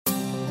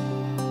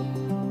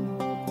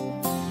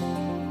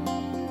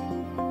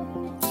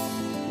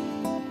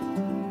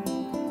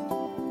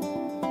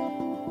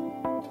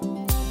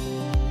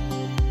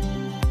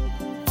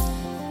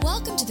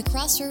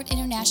Crossroad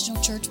International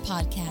Church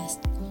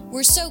podcast.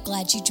 We're so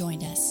glad you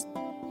joined us.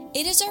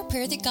 It is our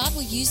prayer that God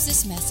will use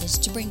this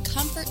message to bring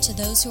comfort to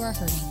those who are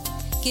hurting,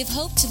 give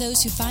hope to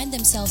those who find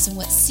themselves in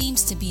what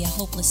seems to be a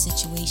hopeless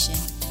situation,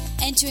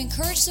 and to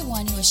encourage the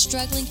one who is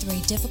struggling through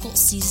a difficult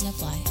season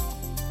of life.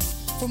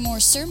 For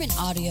more sermon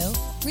audio,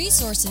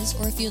 resources,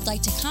 or if you'd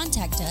like to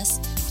contact us,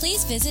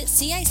 please visit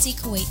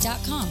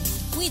CICKuwait.com.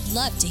 We'd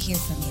love to hear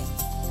from you.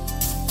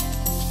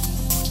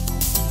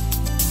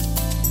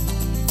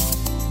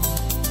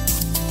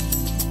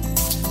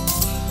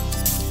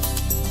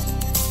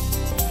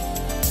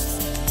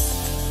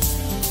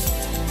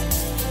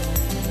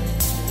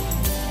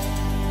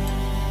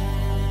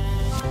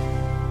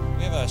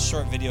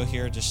 Short video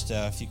here, just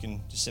if you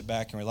can just sit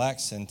back and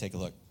relax and take a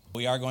look.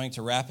 We are going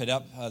to wrap it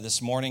up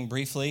this morning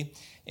briefly,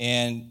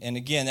 and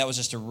again, that was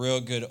just a real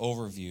good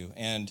overview.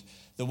 And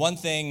the one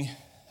thing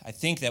I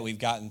think that we've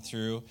gotten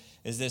through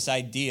is this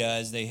idea,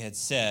 as they had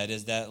said,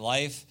 is that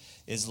life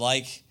is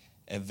like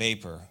a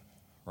vapor,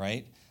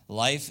 right?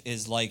 Life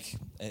is like,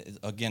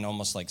 again,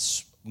 almost like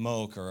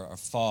smoke or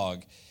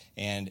fog.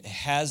 And it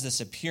has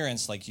this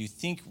appearance like you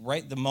think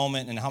right the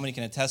moment, and how many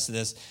can attest to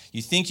this, you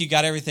think you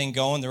got everything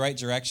going the right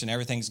direction,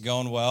 everything's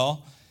going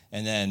well,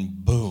 and then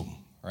boom,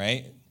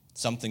 right?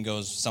 Something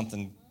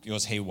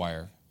goes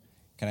haywire.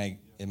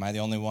 Am I the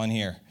only one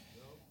here?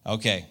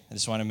 Okay, I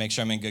just want to make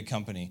sure I'm in good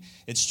company.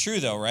 It's true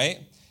though, right?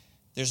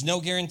 There's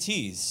no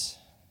guarantees.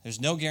 There's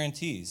no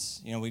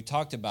guarantees. You know, we've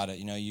talked about it.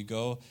 You know, you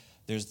go,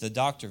 there's the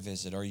doctor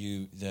visit, or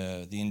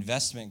the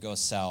investment goes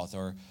south,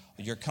 or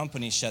your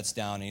company shuts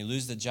down and you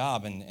lose the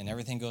job and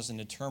everything goes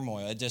into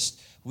turmoil.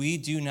 We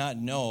do not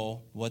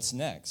know what's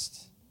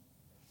next.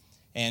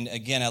 And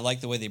again, I like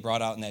the way they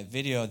brought out in that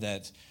video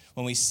that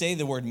when we say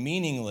the word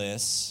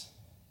meaningless,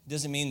 it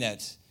doesn't mean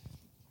that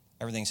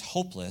everything's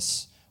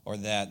hopeless or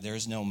that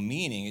there's no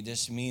meaning. It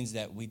just means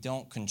that we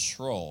don't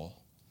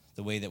control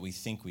the way that we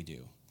think we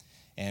do.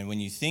 And when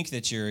you think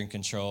that you're in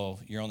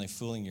control, you're only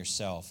fooling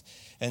yourself.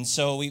 And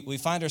so we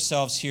find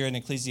ourselves here in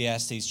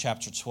Ecclesiastes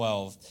chapter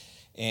 12.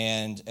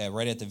 And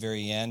right at the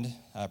very end,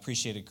 I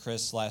appreciated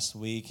Chris last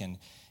week and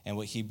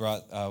what he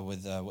brought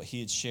with what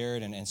he had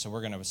shared. And so we're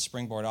going to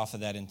springboard off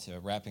of that into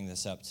wrapping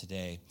this up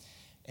today.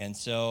 And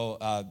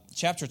so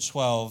chapter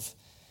 12,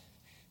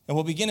 and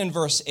we'll begin in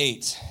verse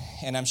 8.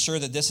 And I'm sure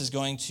that this is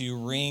going to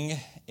ring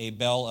a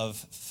bell of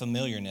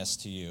familiarness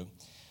to you.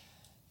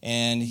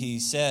 And he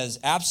says,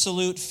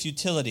 absolute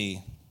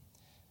futility,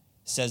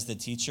 says the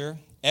teacher.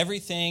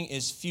 Everything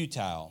is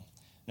futile.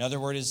 Another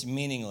word is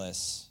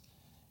meaningless.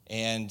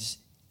 And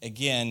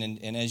again,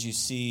 and as you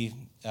see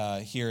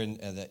here in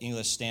the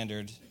English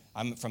Standard,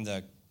 I'm from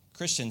the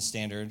Christian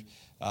Standard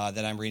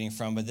that I'm reading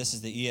from, but this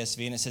is the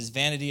ESV, and it says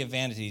vanity of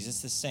vanities.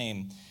 It's the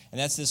same. And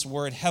that's this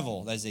word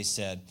hevel, as they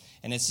said.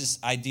 And it's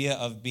this idea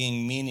of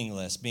being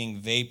meaningless, being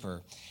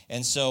vapor.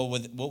 And so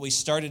with what we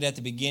started at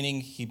the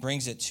beginning, he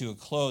brings it to a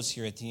close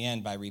here at the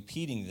end by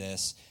repeating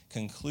this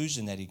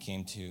conclusion that he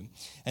came to.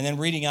 And then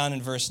reading on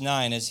in verse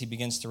 9 as he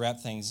begins to wrap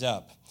things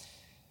up.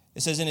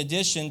 It says, in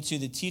addition to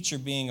the teacher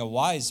being a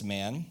wise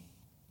man,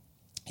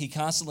 he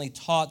constantly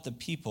taught the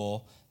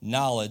people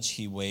knowledge.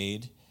 He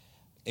weighed,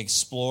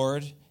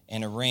 explored,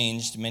 and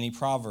arranged many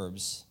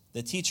proverbs.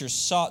 The teacher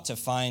sought to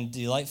find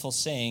delightful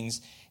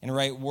sayings and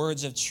write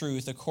words of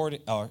truth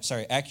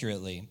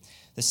accurately.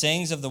 The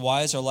sayings of the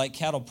wise are like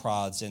cattle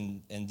prods,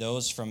 and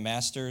those from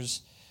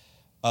masters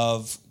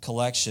of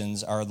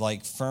collections are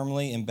like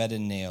firmly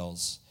embedded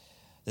nails.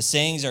 The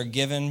sayings are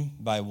given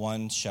by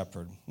one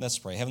shepherd. Let's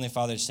pray. Heavenly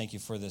Father, I just thank you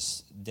for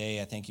this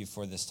day. I thank you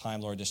for this time,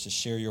 Lord, just to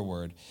share your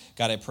word.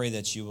 God, I pray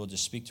that you will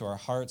just speak to our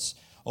hearts,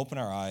 open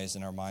our eyes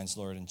and our minds,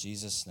 Lord, in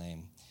Jesus'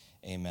 name.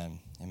 Amen.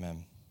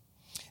 Amen.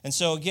 And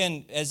so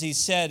again, as he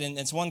said, and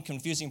it's one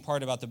confusing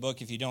part about the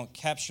book if you don't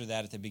capture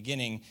that at the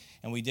beginning,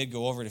 and we did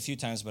go over it a few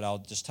times, but I'll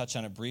just touch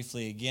on it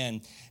briefly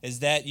again, is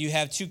that you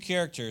have two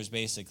characters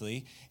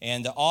basically,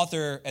 and the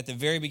author at the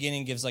very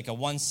beginning gives like a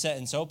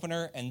one-sentence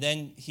opener, and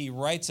then he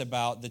writes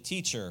about the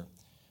teacher,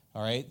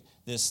 all right?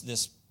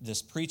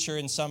 This preacher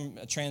in some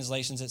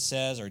translations it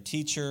says, or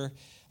teacher,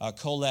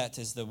 Colette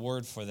is the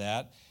word for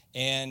that.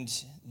 And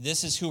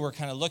this is who we're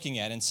kind of looking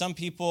at. And some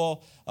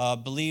people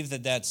believe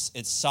that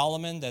it's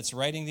Solomon that's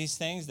writing these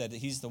things, that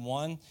he's the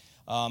one.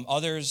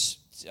 Others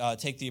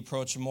take the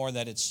approach more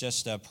that it's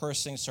just a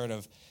person sort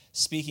of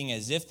speaking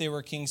as if they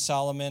were King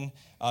Solomon.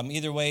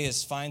 Either way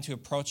is fine to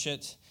approach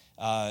it.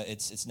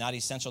 It's not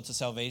essential to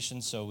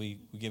salvation, so we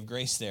give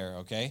grace there,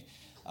 okay?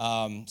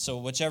 So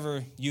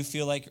whichever you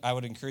feel like, I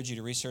would encourage you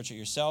to research it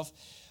yourself.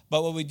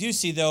 But what we do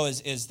see, though,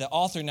 is the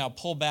author now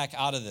pull back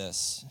out of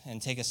this and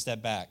take a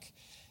step back.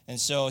 And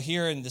so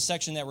here in the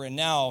section that we're in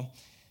now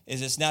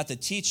is it's not the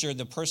teacher,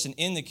 the person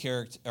in the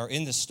character or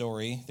in the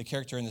story, the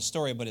character in the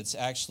story, but it's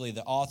actually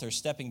the author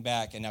stepping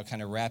back and now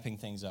kind of wrapping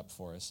things up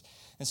for us.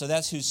 And so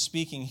that's who's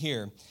speaking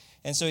here.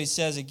 And so he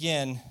says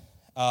again,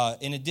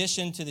 in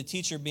addition to the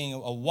teacher being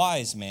a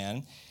wise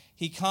man,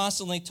 he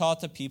constantly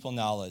taught the people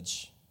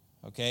knowledge.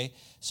 Okay?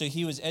 So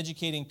he was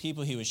educating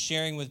people, he was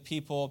sharing with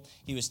people,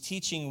 he was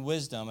teaching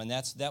wisdom, and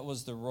that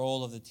was the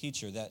role of the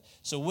teacher.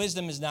 So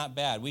wisdom is not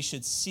bad. We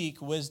should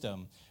seek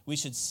wisdom. We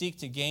should seek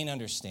to gain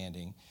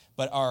understanding,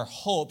 but our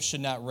hope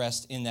should not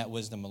rest in that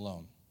wisdom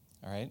alone.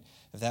 All right?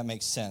 If that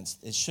makes sense.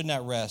 It should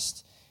not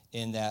rest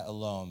in that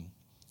alone.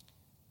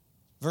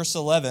 Verse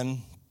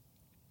 11,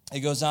 it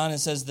goes on and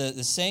says,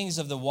 the sayings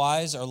of the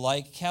wise are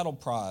like cattle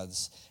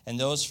prods, and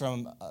those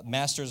from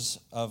masters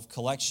of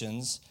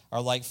collections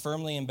are like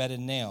firmly embedded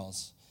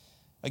nails.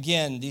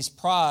 Again, these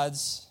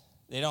prods,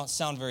 they don't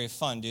sound very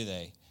fun, do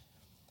they?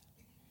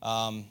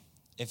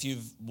 If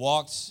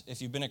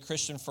you've been a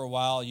Christian for a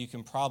while, you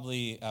can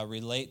probably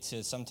relate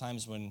to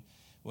sometimes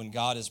when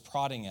God is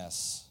prodding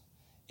us,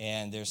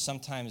 and there's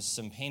sometimes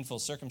some painful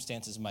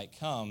circumstances might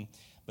come,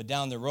 but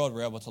down the road,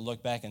 we're able to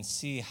look back and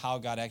see how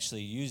God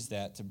actually used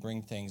that to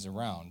bring things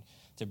around,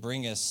 to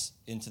bring us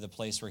into the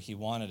place where he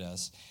wanted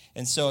us.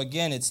 And so,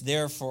 again, it's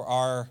there for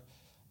our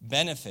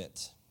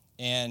benefit.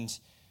 And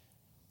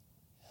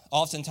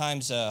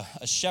oftentimes, a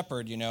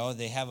shepherd,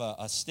 they have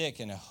a stick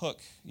and a hook,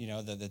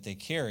 that they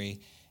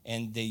carry,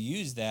 and they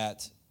use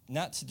that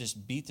not to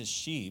just beat the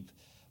sheep,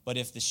 but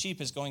if the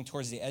sheep is going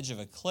towards the edge of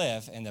a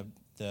cliff and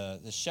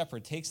the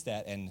shepherd takes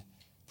that and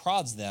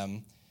prods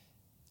them,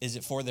 is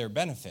it for their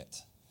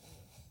benefit?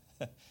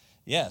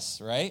 Yes,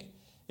 right?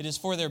 It is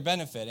for their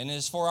benefit, and it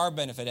is for our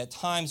benefit at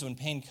times when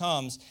pain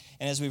comes.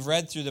 And as we've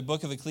read through the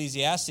book of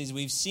Ecclesiastes,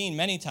 we've seen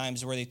many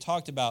times where they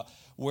talked about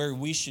where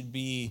we should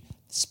be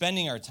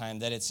spending our time,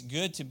 that it's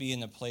good to be in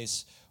the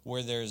place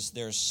where there's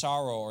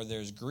sorrow or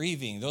there's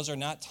grieving. Those are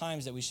not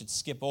times that we should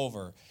skip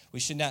over. We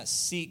should not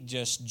seek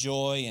just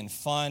joy and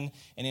fun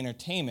and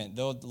entertainment,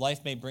 though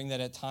life may bring that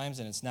at times,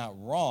 and it's not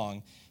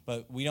wrong.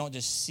 But we don't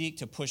just seek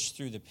to push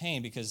through the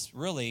pain, because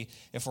really,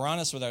 if we're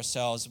honest with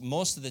ourselves,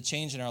 most of the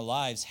change in our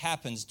lives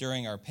happens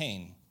during our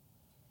pain.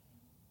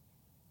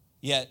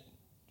 Yet,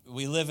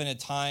 we live in a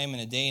time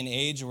and a day and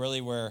age really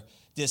where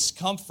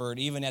discomfort,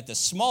 even at the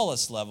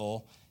smallest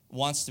level,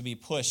 wants to be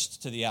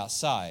pushed to the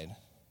outside.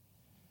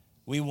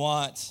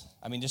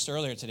 Just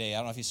earlier today, I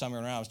don't know if you saw me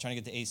around, I was trying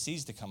to get the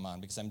ACs to come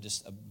on because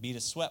a bead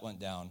of sweat went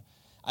down.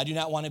 I do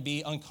not want to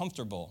be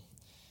uncomfortable.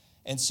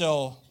 And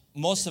so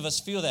most of us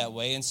feel that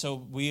way, and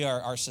so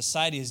our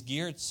society is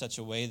geared such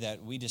a way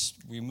that we just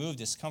remove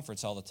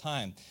discomforts all the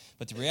time.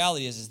 But the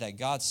reality is that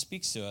God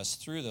speaks to us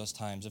through those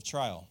times of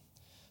trial,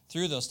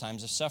 through those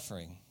times of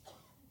suffering.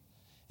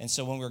 And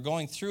so when we're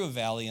going through a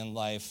valley in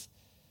life,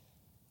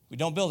 we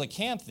don't build a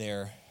camp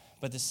there,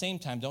 but at the same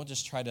time, don't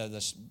just try to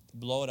just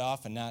blow it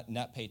off and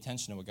not pay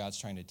attention to what God's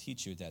trying to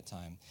teach you at that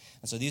time.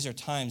 And so these are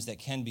times that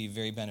can be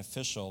very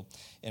beneficial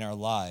in our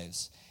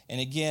lives.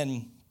 And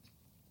again,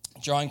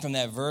 drawing from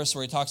that verse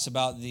where he talks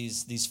about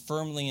these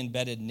firmly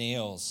embedded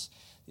nails,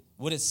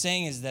 what it's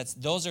saying is that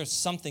those are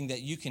something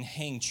that you can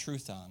hang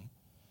truth on.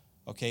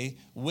 Okay?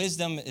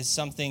 Wisdom is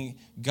something,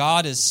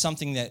 God is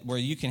something where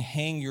you can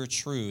hang your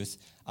truth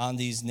on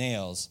these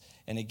nails.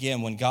 And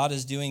again, when God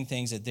is doing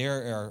things, that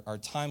there are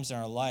times in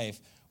our life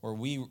where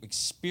we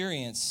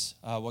experience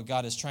what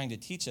God is trying to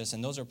teach us,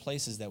 and those are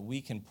places that we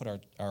can put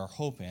our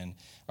hope in,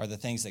 are the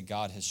things that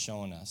God has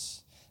shown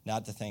us,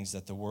 not the things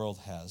that the world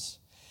has.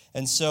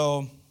 And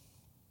so,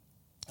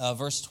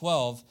 verse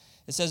 12,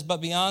 it says, "But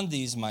beyond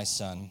these, my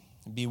son,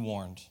 be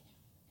warned."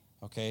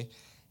 Okay?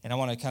 And I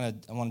want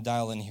to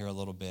dial in here a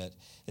little bit.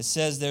 It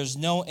says, "There's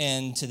no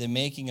end to the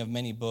making of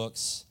many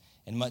books,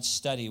 and much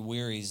study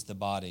wearies the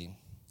body."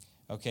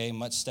 Okay?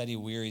 Much study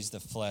wearies the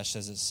flesh,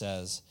 as it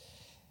says.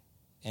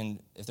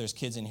 And if there's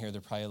kids in here, they're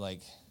probably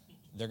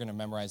they're going to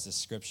memorize this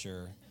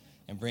scripture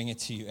and bring it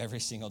to you every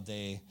single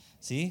day.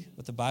 See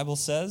what the Bible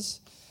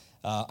says?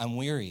 I'm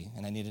weary,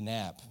 and I need a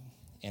nap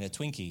and a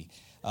Twinkie.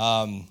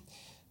 And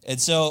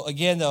so,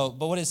 again, though,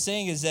 but what it's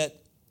saying is that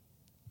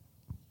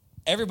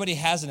everybody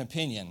has an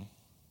opinion.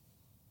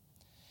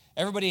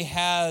 Everybody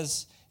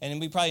has, and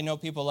we probably know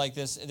people like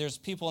this, there's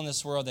people in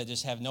this world that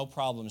just have no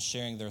problem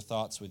sharing their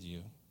thoughts with you.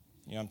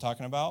 You know what I'm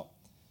talking about?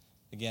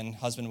 Again,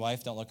 husband and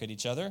wife don't look at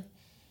each other.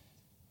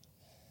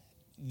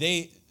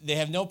 They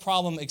have no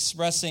problem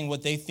expressing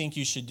what they think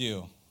you should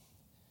do.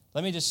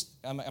 I'm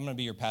going to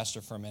be your pastor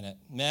for a minute.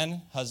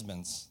 Men,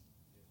 husbands.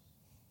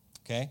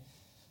 Okay?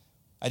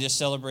 I just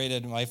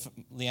celebrated, my wife,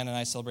 Leanne and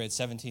I celebrated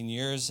 17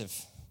 years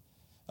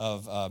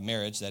of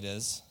marriage, that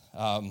is.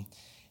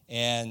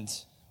 And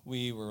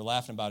we were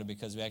laughing about it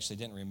because we actually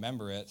didn't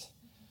remember it.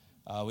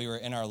 We were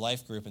in our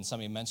life group, and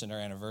somebody mentioned our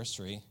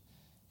anniversary.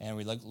 And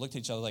we looked at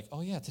each other like, oh,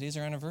 yeah, today's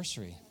our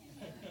anniversary.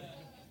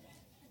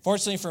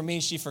 Fortunately for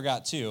me, she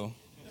forgot too.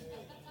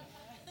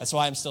 That's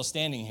why I'm still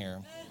standing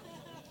here.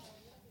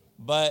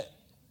 But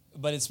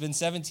it's been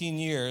 17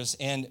 years,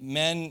 and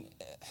men,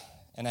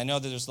 and I know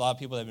that there's a lot of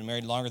people that have been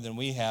married longer than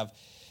we have.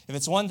 If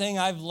it's one thing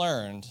I've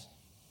learned,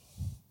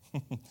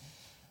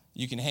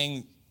 you can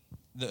hang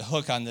the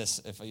hook on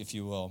this, if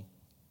you will,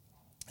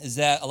 is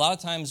that a lot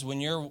of times when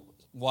your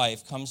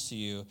wife comes to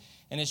you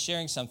and is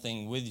sharing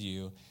something with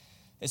you,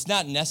 it's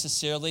not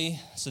necessarily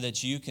so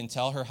that you can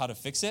tell her how to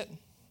fix it.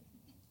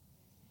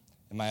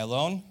 Am I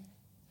alone?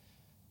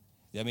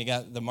 We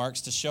got the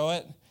marks to show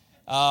it.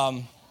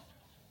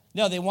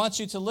 No, they want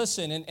you to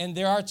listen. And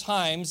there are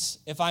times,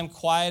 if I'm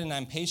quiet and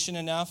I'm patient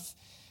enough,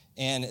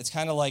 and it's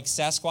kind of like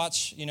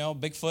Sasquatch,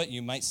 Bigfoot,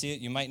 you might see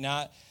it, you might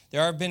not.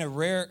 There have been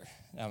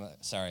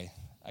sorry,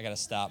 I got to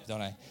stop,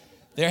 don't I?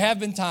 There have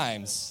been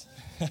times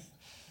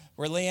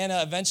where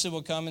Leanna eventually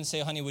will come and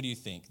say, honey, what do you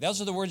think?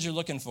 Those are the words you're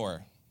looking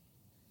for.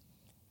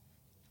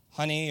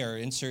 Honey, or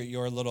insert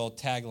your little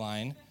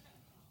tagline.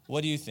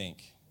 What do you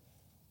think?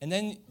 And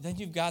then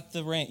you've got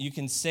the range. You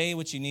can say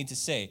what you need to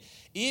say.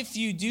 If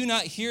you do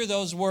not hear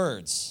those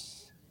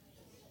words,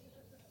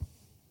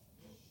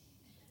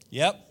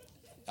 yep,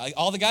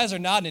 all the guys are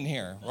nodding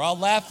here. We're all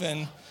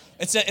laughing.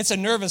 It's a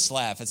nervous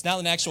laugh. It's not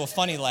an actual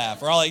funny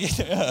laugh. We're all like,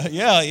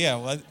 yeah.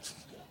 Well,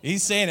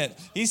 he's saying it.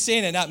 He's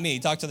saying it, not me.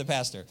 Talk to the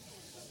pastor.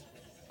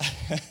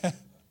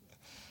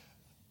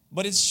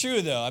 But it's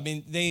true, though. I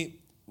mean,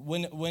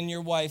 when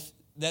your wife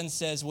then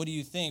says, what do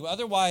you think? Well,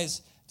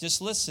 otherwise,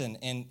 just listen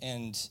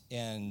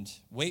and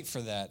wait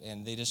for that.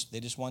 And they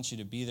just want you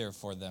to be there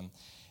for them.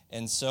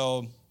 And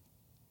so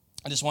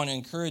I just want to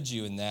encourage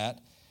you in that.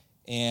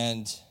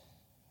 And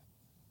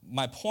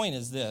my point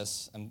is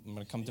this. I'm going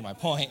to come to my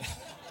point.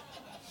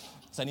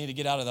 Because I need to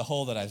get out of the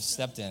hole that I've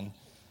stepped in.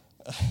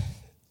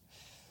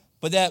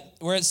 But that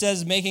where it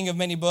says making of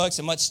many books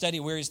and much study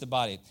wearies the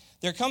body.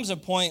 There comes a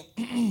point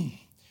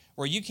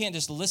where you can't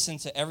just listen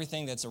to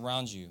everything that's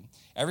around you.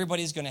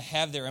 Everybody's going to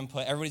have their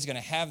input. Everybody's going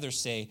to have their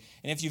say.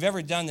 And if you've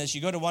ever done this,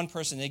 you go to one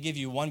person, they give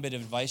you one bit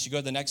of advice. You go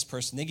to the next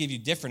person, they give you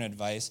different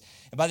advice.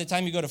 And by the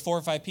time you go to 4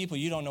 or 5 people,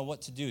 you don't know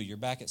what to do. You're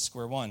back at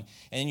square one.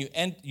 And you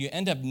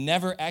end up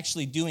never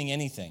actually doing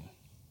anything.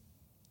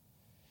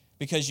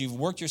 Because you've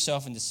worked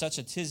yourself into such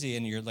a tizzy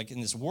and you're like in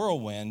this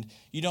whirlwind,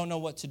 you don't know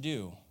what to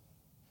do.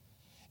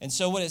 And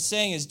so what it's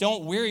saying is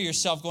don't weary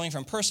yourself going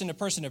from person to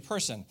person to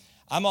person.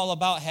 I'm all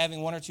about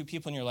having 1 or 2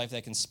 people in your life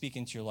that can speak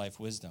into your life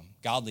wisdom.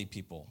 Godly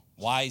people,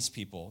 wise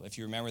people. If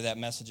you remember that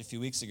message a few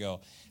weeks ago,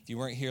 if you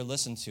weren't here,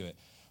 listen to it.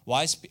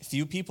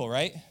 Few people,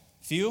 right?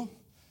 Few,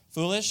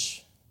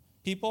 foolish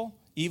people,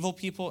 evil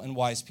people, and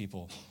wise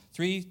people.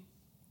 3,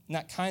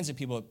 not kinds of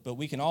people, but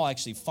we can all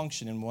actually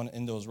function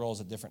in those roles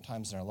at different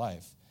times in our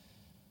life.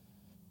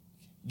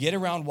 Get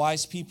around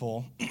wise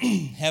people,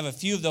 have a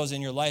few of those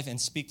in your life, and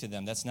speak to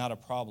them. That's not a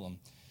problem.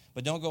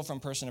 But don't go from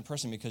person to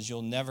person because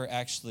you'll never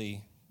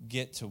actually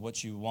get to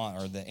what you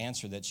want or the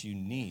answer that you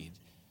need.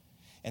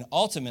 And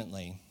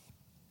ultimately,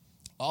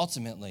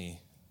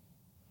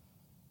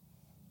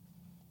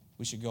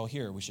 we should go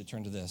here. We should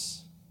turn to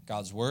this.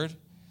 God's word.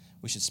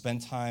 We should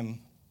spend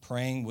time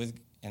praying with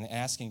and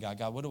asking God,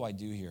 what do I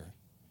do here?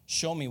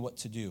 Show me what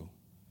to do.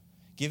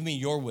 Give me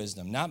your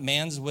wisdom, not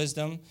man's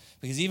wisdom,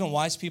 because even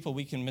wise people,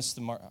 we can miss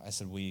the mark. I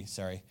said we,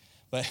 sorry.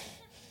 But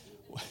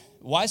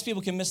wise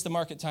people can miss the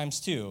mark at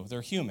times too.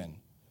 They're human.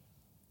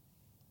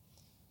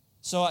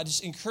 So I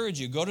just encourage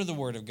you, go to the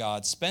Word of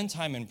God, spend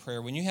time in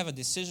prayer. When you have a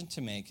decision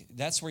to make,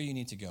 that's where you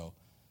need to go.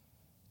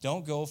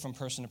 Don't go from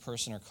person to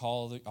person or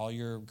call all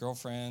your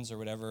girlfriends or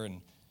whatever,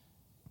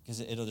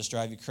 because it'll just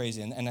drive you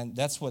crazy. And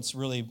that's what's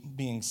really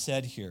being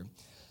said here.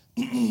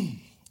 And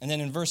then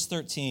in verse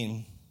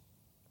 13,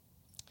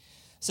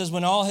 it says,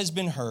 when all has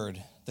been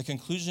heard, the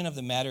conclusion of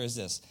the matter is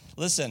this.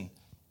 Listen,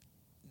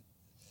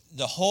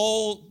 the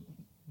whole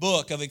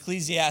book of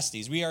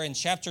Ecclesiastes, we are in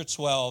chapter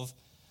 12.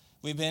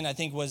 We've been, I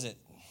think,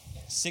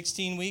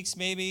 16 weeks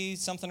maybe,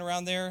 something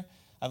around there.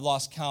 I've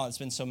lost count. It's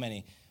been so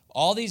many.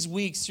 All these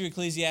weeks through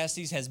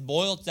Ecclesiastes has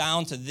boiled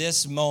down to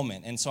this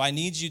moment. And so I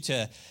need you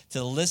to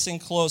listen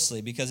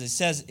closely because it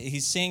says,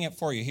 he's saying it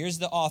for you. Here's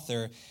the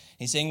author.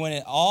 He's saying, when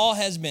it all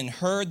has been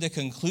heard, the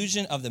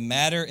conclusion of the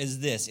matter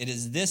is this. It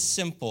is this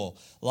simple.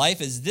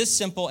 Life is this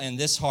simple and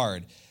this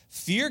hard.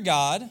 Fear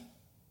God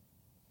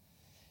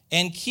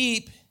and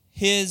keep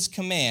his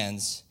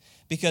commands,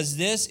 because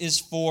this is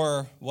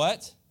for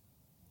what?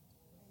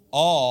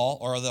 All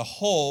or the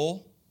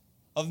whole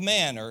of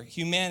man or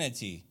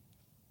humanity.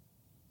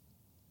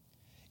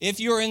 If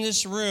you're in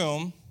this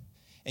room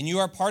and you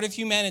are part of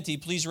humanity,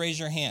 please raise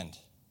your hand.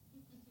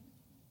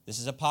 This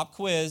is a pop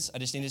quiz. I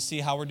just need to see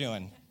how we're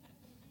doing.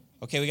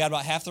 Okay, we got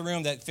about half the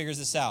room that figures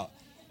this out.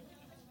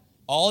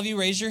 All of you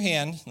raise your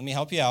hand. Let me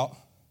help you out.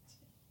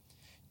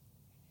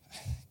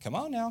 Come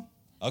on now.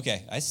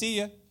 Okay, I see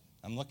you.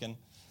 I'm looking.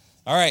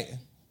 All right.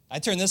 I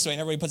turn this way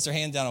and everybody puts their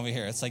hand down over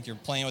here. It's like you're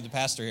playing with the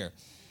pastor here.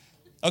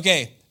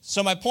 Okay,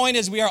 so my point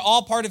is we are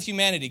all part of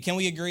humanity. Can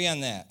we agree on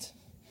that?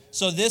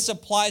 So this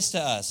applies to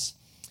us.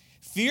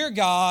 Fear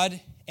God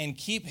and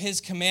keep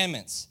his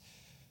commandments.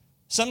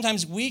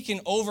 Sometimes we can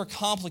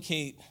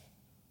overcomplicate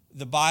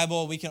the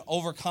Bible. We can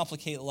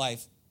overcomplicate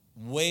life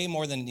way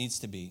more than it needs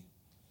to be,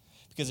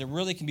 because it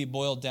really can be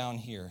boiled down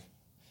here.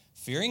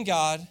 Fearing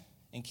God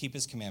and keep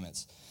his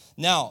commandments.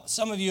 Now,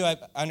 some of you, I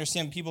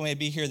understand people may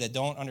be here that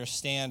don't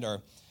understand,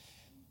 or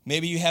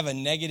maybe you have a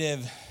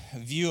negative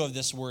view of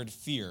this word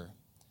fear.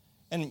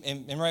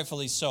 And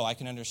rightfully so. I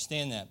can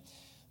understand that.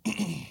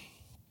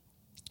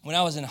 When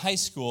I was in high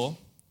school,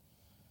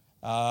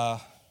 I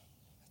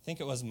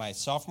think it was my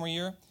sophomore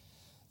year,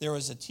 there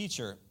was a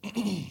teacher,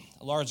 a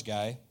large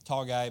guy,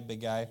 tall guy,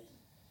 big guy.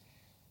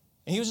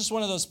 And he was just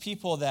one of those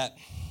people that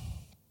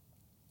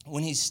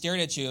when he stared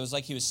at you, it was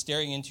like he was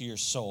staring into your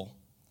soul,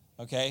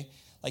 okay?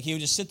 Like he would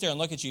just sit there and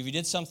look at you. If you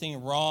did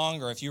something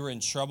wrong or if you were in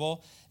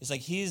trouble, it's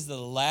like he's the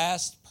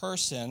last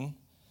person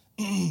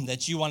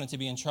that you wanted to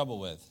be in trouble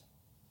with.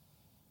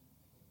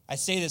 I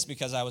say this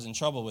because I was in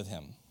trouble with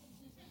him.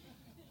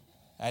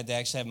 I had to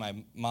actually have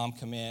my mom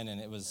come in, and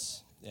it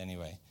was,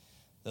 anyway,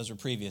 those were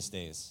previous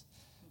days.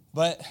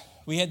 But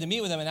we had to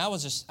meet with him, and I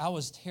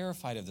was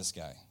terrified of this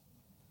guy.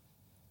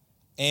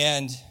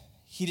 And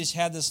he just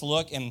had this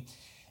look, and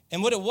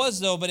what it was,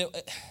 though,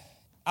 but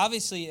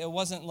obviously it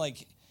wasn't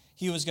like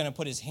he was going to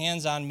put his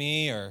hands on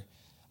me or,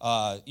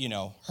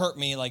 hurt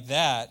me like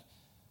that.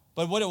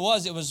 But what it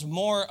was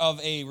more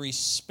of a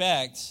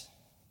respect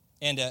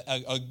and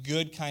a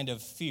good kind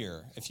of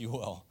fear, if you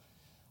will.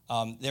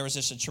 There was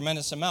just a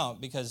tremendous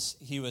amount because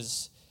he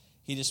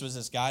just was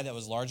this guy that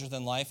was larger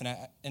than life.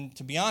 And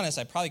to be honest,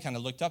 I probably kind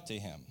of looked up to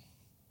him.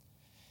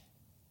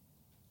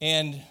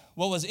 And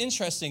what was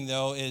interesting,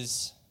 though,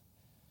 is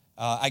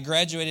I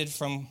graduated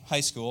from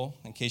high school,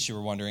 in case you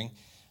were wondering.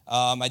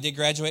 I did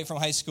graduate from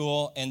high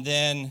school, and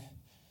then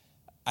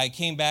I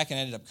came back and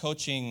ended up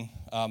coaching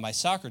my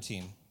soccer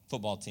team,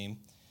 football team.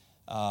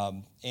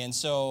 And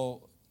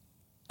so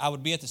I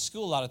would be at the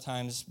school a lot of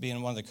times,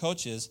 being one of the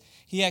coaches.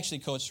 He actually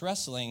coached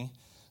wrestling.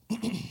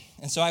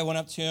 And so I went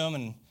up to him,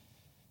 and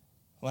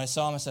when I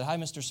saw him, I said, "Hi,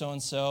 Mr.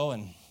 So-and-so."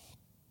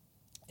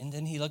 And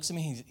then he looks at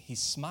me, he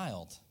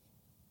smiled.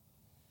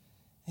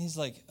 And he's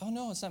like, "Oh,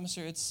 no, it's not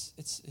Mr.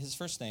 It's his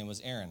first name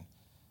was Aaron."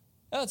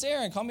 "Oh, it's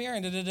Aaron. Call me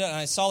Aaron." And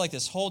I saw like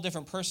this whole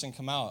different person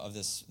come out of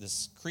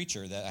this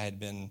creature that had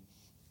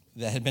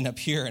been up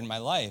here in my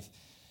life.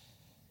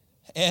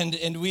 And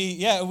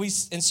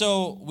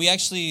so we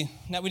actually,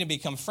 we didn't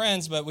become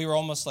friends, but we were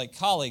almost like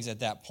colleagues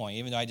at that point,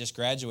 even though I just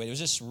graduated. It was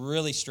just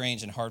really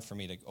strange and hard for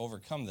me to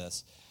overcome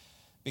this.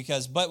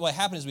 But what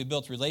happened is we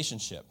built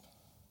relationship,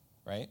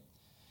 right?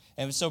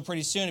 And so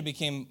pretty soon it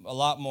became a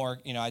lot more,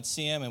 I'd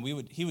see him and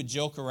he would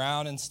joke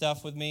around and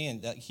stuff with me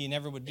and that he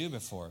never would do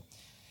before.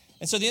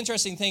 And so the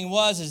interesting thing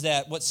is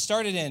that what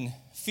started in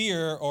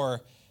fear,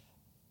 or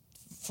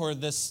for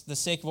the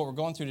sake of what we're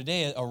going through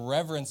today, a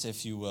reverence,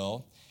 if you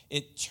will,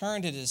 it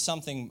turned into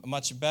something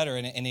much better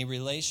in a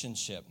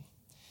relationship.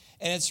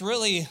 And it's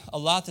really a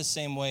lot the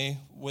same way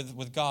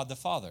with God the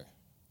Father,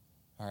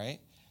 all right?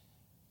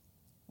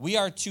 We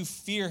are to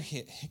fear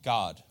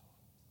God.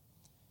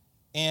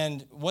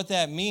 And what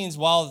that means,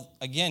 while,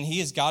 again, he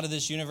is God of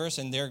this universe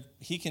and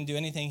he can do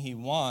anything he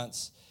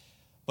wants,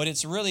 but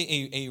it's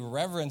really a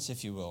reverence,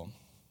 if you will.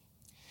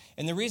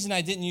 And the reason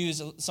I didn't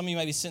use, some of you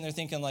might be sitting there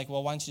thinking like,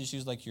 well, why don't you just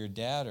use like your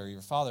dad or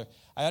your father?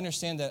 I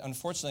understand that,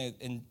 unfortunately,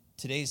 in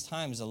today's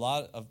times, a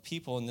lot of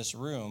people in this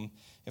room,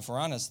 if we're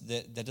honest,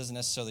 that doesn't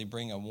necessarily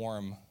bring a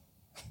warm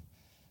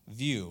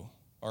view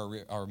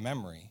or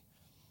memory.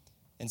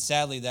 And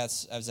sadly,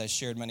 that's, as I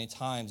shared many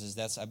times,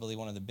 that's, I believe,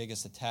 one of the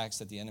biggest attacks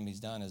that the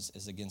enemy's done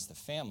is against the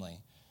family,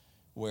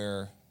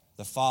 where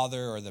the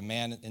father or the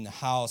man in the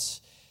house,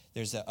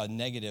 there's a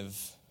negative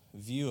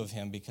view of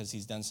him because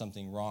he's done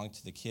something wrong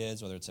to the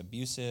kids, whether it's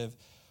abusive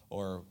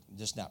or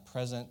just not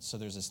present. So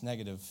there's this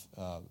negative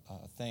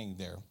thing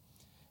there.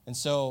 And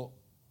so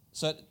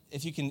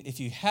if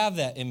you have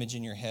that image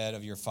in your head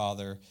of your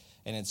father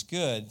and it's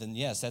good, then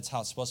yes, that's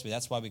how it's supposed to be.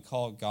 That's why we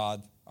call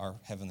God our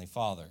Heavenly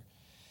Father.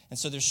 And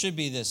so there should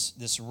be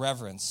this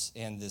reverence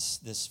and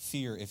this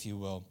fear, if you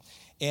will.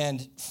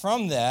 And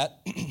from that,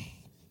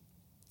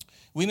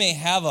 we may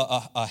have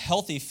a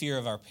healthy fear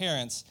of our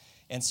parents.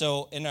 And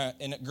so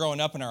in growing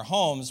up in our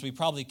homes, we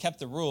probably kept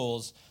the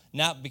rules,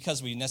 not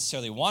because we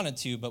necessarily wanted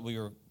to, but we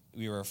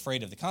were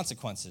afraid of the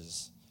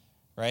consequences,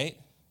 right?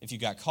 If you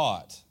got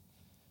caught,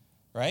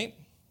 right?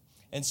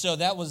 And so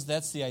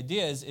that's the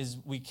idea is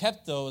we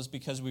kept those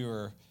because we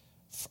were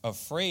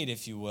afraid,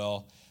 if you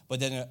will. But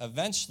then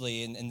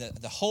eventually, and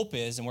the hope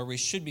is, and where we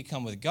should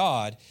become with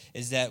God,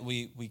 is that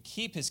we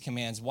keep his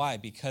commands. Why?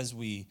 Because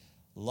we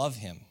love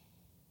him.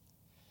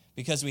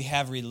 Because we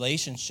have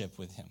relationship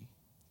with him.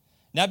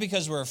 Not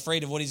because we're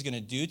afraid of what he's going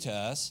to do to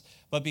us,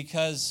 but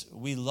because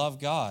we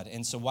love God.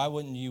 And so why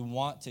wouldn't you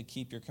want to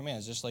keep your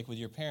commands? Just like with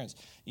your parents.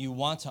 You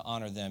want to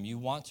honor them. You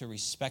want to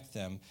respect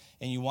them.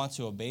 And you want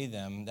to obey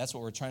them. That's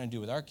what we're trying to do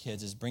with our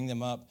kids, is bring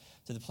them up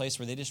to the place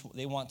where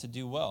they want to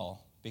do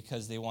well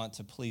because they want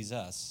to please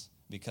us,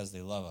 because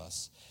they love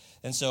us.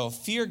 And so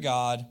fear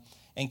God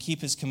and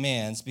keep his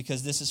commands,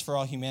 because this is for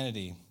all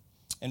humanity.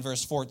 In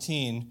verse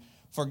 14,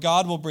 for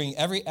God will bring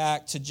every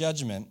act to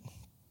judgment,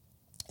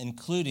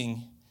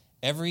 including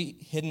every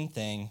hidden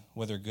thing,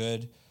 whether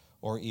good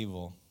or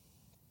evil.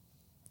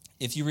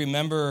 If you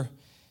remember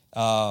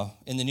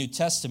in the New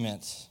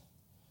Testament,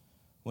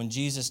 when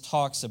Jesus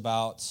talks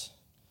about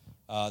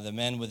the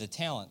men with the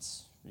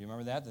talents, you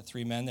remember that? The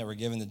 3 men that were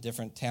given the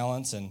different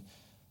talents, and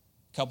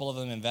a couple of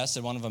them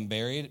invested, one of them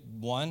buried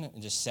one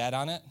and just sat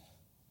on it.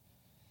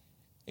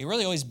 It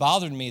really always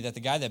bothered me that the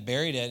guy that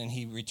buried it and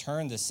he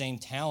returned the same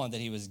talent that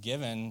he was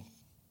given,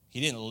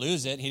 he didn't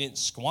lose it, he didn't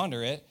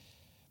squander it,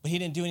 but he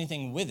didn't do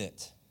anything with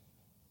it.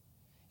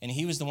 And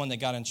he was the one that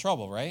got in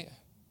trouble, right?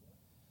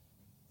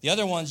 The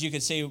other ones, you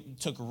could say,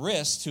 took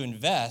risks to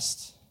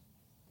invest,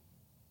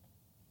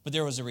 but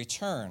there was a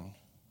return.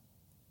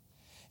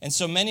 And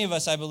so many of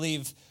us, I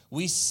believe,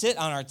 we sit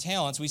on our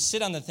talents, we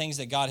sit on the things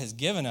that God has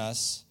given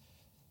us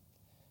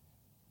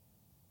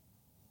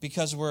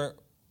because whether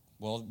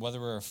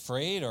we're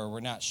afraid or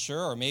we're not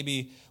sure, or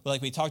maybe,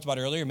 like we talked about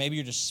earlier, maybe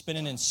you're just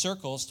spinning in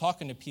circles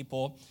talking to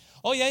people.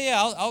 Oh,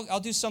 yeah, I'll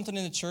do something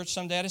in the church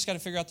someday. I just got to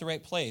figure out the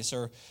right place.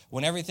 Or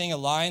when everything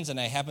aligns and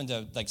I happen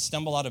to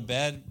stumble out of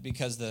bed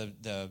because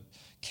the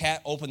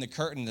cat opened the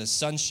curtain, the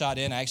sun shot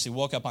in, I actually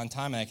woke up on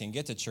time and I can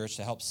get to church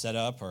to help set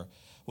up or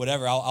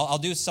whatever. I'll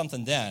do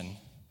something then.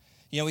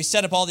 We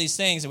set up all these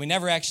things and we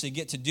never actually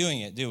get to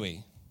doing it, do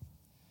we?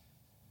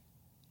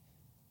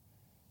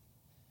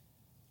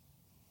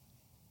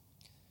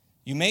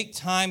 You make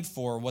time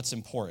for what's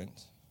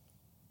important.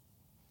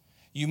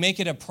 You make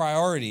it a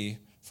priority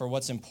for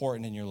what's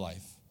important in your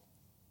life.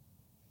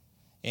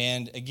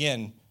 And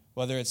again,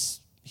 whether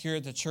it's here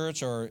at the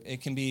church or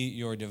it can be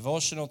your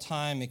devotional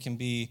time, it can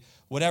be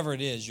whatever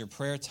it is, your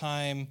prayer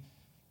time.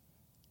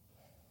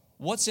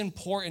 What's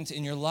important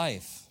in your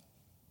life?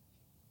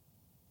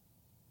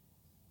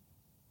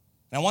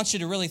 And I want you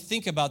to really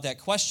think about that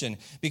question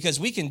because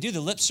we can do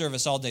the lip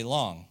service all day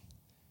long.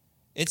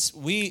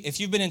 If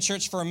you've been in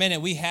church for a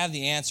minute, we have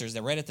the answers.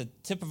 They're right at the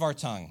tip of our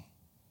tongue.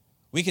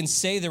 We can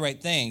say the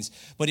right things.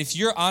 But if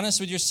you're honest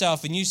with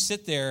yourself and you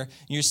sit there,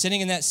 and you're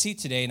sitting in that seat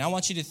today, and I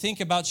want you to think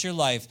about your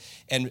life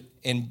and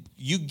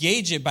you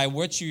gauge it by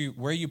where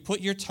you put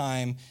your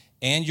time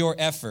and your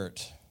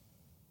effort.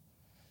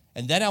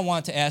 And then I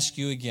want to ask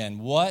you again,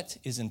 what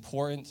is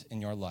important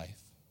in your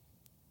life?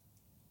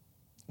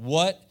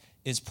 What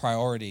is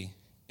priority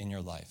in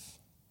your life?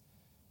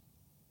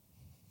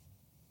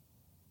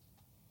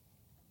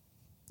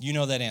 You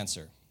know that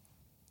answer,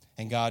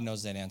 and God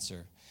knows that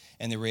answer.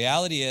 And the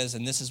reality is,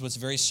 and this is what's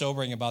very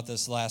sobering about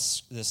this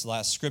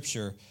last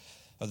scripture,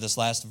 of this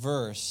last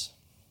verse,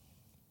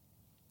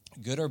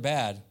 good or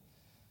bad,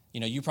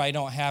 you probably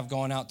don't have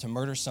going out to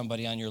murder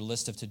somebody on your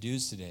list of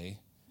to-dos today.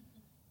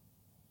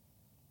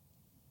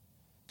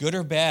 Good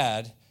or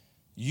bad,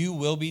 you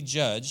will be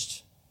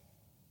judged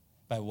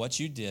by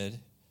what you did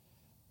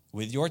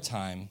with your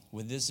time,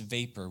 with this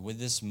vapor, with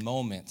this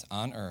moment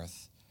on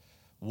earth.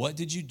 What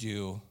did you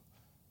do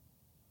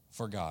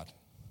for God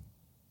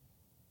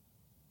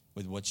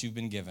with what you've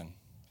been given?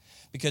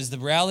 Because the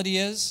reality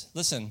is,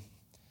 listen,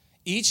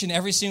 each and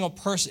every single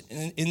person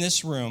in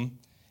this room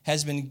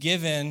has been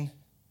given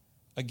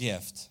a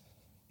gift.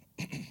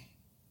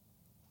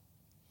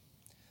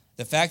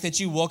 The fact that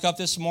you woke up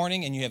this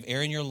morning and you have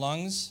air in your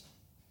lungs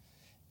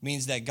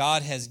means that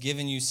God has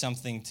given you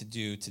something to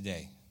do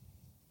today.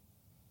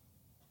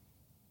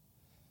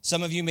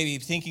 Some of you may be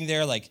thinking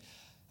there like,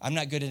 I'm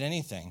not good at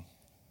anything.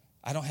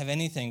 I don't have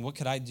anything. What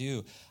could I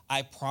do?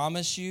 I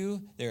promise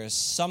you there is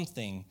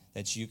something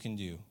that you can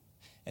do.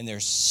 And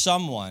there's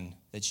someone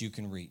that you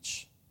can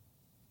reach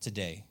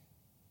today.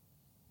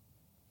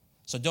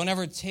 So don't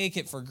ever take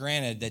it for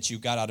granted that you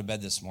got out of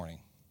bed this morning.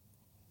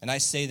 And I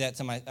say that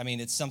to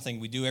it's something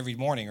we do every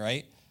morning,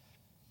 right?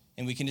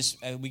 And we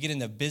get in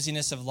the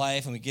busyness of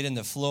life and we get in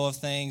the flow of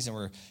things and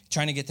we're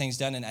trying to get things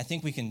done. And I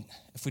think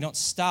if we don't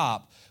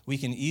stop, we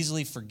can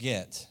easily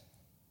forget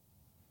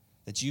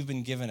that you've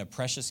been given a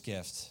precious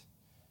gift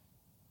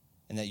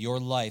and that your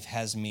life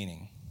has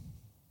meaning.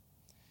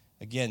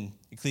 Again,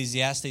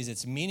 Ecclesiastes,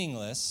 it's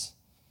meaningless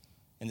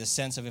in the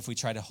sense of if we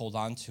try to hold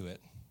on to it.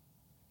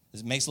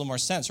 It makes a little more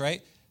sense,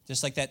 right?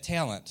 Just like that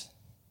talent.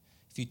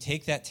 If you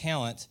take that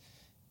talent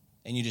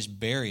and you just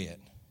bury it,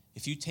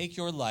 if you take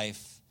your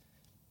life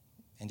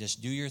and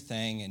just do your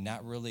thing and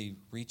not really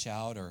reach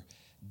out or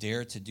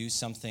dare to do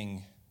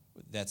something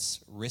that's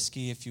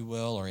risky, if you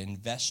will, or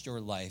invest your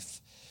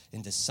life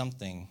into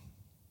something,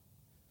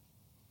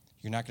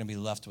 you're not going to be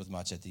left with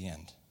much at the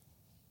end.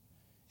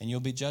 And you'll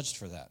be judged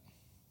for that.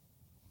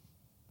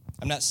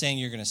 I'm not saying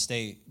you're going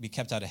to be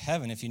kept out of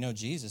heaven. If you know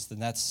Jesus, then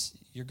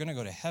you're going to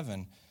go to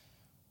heaven.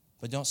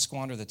 But don't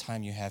squander the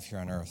time you have here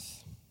on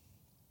earth.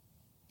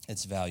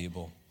 It's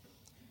valuable.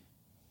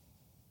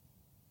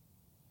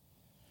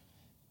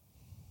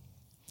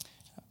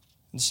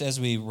 Just as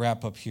we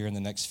wrap up here in the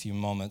next few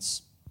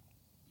moments,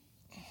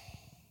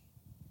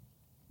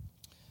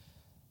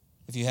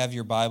 if you have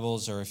your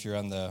Bibles or if you're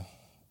on the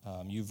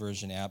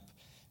YouVersion app,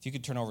 if you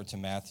could turn over to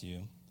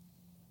Matthew.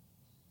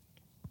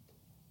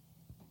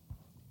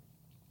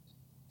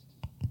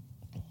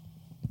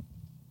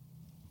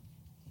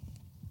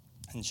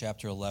 In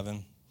chapter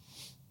 11.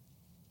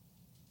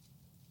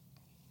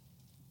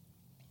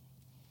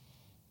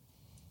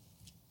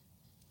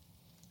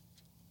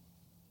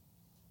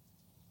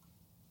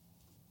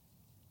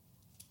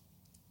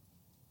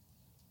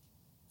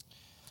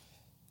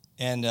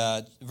 And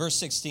verse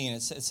 16,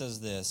 it says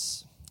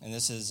this, and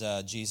this is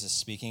Jesus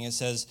speaking. It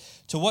says,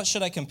 "To what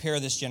should I compare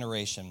this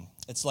generation?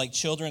 It's like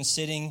children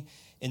sitting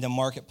in the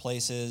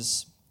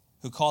marketplaces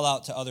who call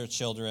out to other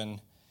children,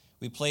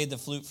 'We played the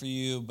flute for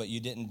you, but you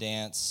didn't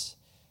dance.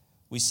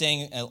 We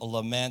sang a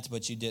lament,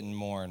 but you didn't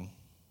mourn.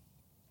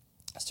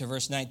 As to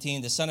verse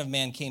 19, the Son of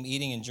Man came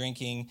eating and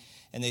drinking,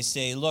 and they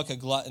say, look, a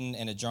glutton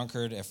and a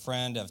drunkard, a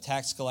friend of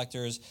tax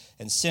collectors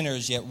and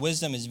sinners, yet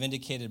wisdom is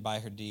vindicated by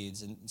her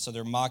deeds. And so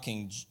they're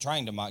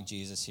trying to mock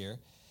Jesus here.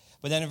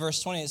 But then in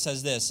verse 20 it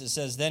says this, it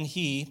says, then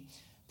he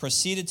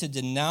proceeded to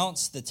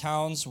denounce the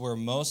towns where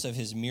most of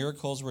his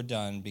miracles were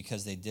done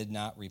because they did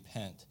not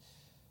repent.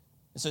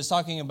 And so it's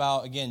talking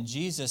about, again,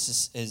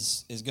 Jesus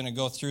is going to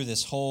go through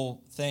this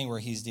whole thing where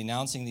he's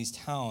denouncing these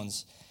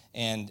towns.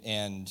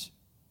 And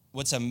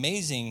what's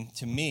amazing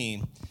to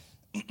me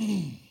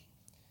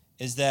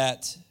is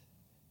that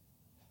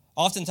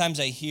oftentimes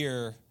I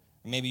hear,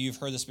 maybe you've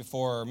heard this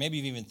before, or maybe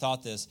you've even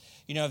thought this,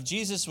 if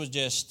Jesus would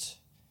just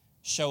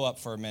show up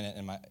for a minute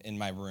in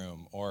my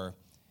room, or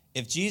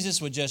if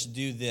Jesus would just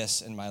do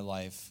this in my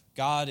life,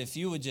 God, if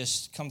you would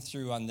just come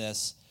through on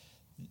this,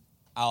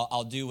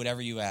 I'll do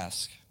whatever you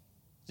ask.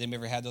 Has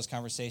anybody ever had those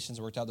conversations,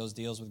 worked out those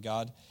deals with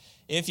God?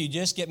 If you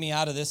just get me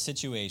out of this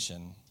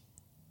situation,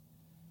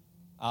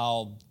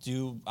 I'll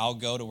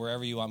go to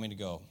wherever you want me to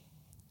go.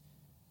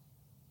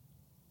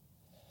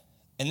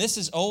 And this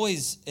is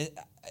always,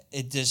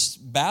 it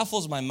just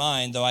baffles my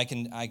mind, though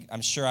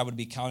I'm sure I would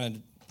be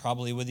counted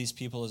probably with these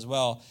people as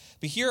well.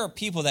 But here are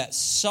people that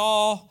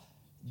saw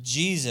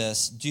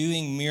Jesus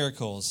doing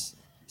miracles.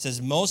 It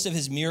says most of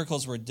his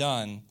miracles were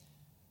done.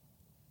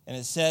 And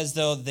it says,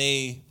 though,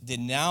 he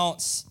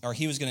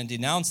was going to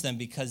denounce them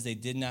because they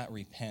did not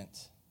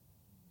repent.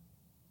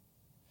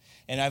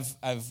 And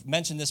I've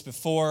mentioned this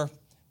before,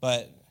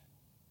 but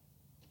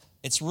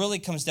it really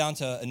comes down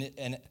to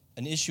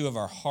an issue of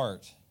our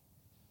heart.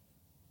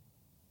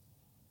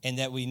 And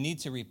that we need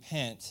to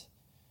repent,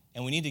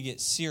 and we need to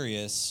get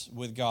serious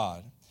with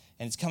God.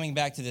 And it's coming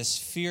back to this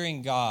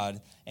fearing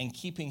God and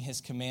keeping his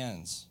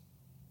commands.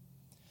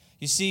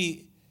 You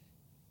see,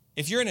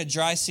 if you're in a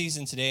dry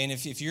season today, and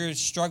if you're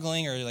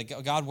struggling or like,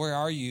 oh, God, where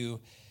are you?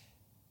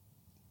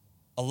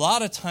 A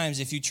lot of times,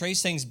 if you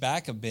trace things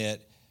back a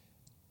bit,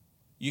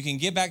 you can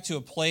get back to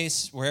a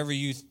place wherever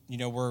you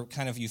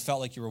felt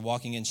like you were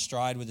walking in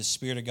stride with the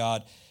Spirit of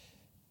God.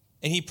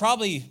 And he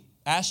probably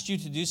asked you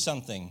to do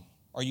something,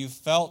 or you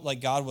felt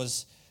like God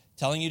was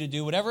telling you to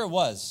do whatever it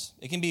was.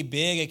 It can be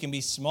big, it can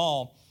be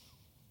small.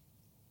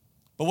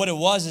 But what it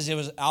was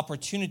an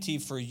opportunity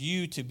for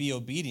you to be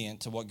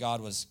obedient to what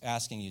God was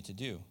asking you to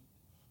do.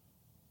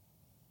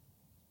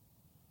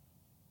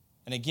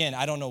 And again,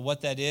 I don't know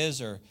what that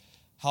is or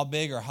how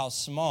big or how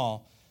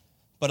small,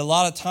 but a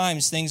lot of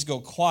times things go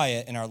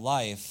quiet in our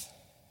life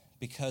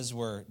because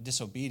we're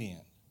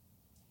disobedient.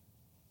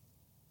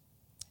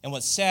 And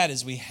what's sad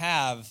is we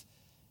have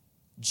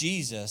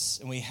Jesus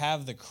and we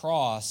have the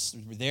cross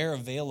there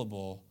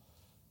available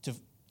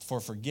for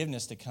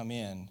forgiveness to come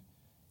in,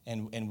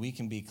 and we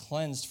can be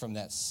cleansed from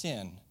that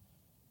sin.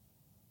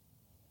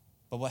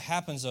 But what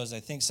happens, though, is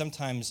I think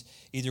sometimes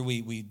either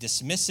we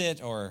dismiss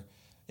it, or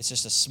it's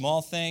just a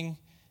small thing,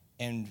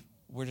 and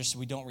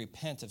we don't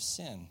repent of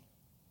sin.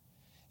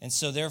 And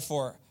so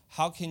therefore,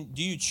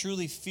 do you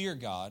truly fear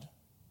God?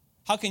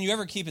 How can you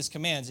ever keep his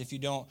commands if you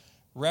don't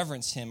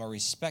reverence him or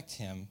respect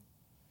him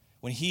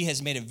when he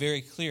has made it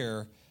very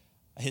clear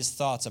his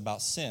thoughts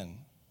about sin?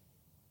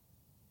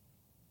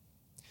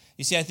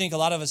 You see, I think a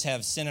lot of us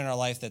have sin in our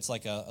life that's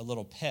like a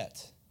little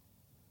pet,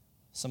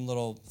 some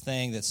little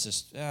thing that's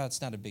just,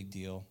 it's not a big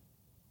deal.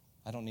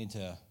 I don't need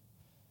to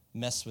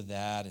mess with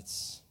that.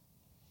 It's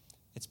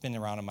been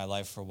around in my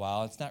life for a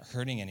while. It's not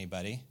hurting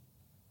anybody.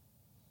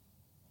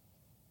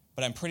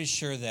 But I'm pretty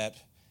sure that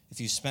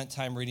if you spent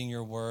time reading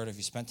your word, if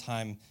you spent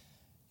time,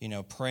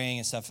 praying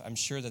and stuff, I'm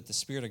sure that the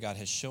Spirit of God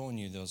has shown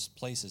you those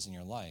places in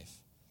your life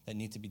that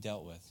need to be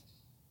dealt with.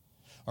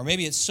 Or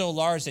maybe it's so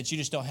large that you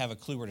just don't have a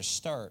clue where to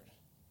start.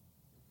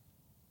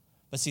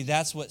 But see,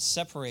 that's what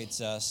separates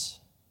us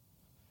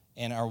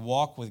and our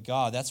walk with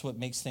God. That's what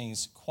makes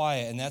things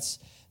quiet. And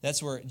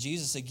that's where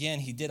Jesus, again,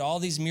 he did all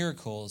these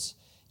miracles,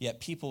 yet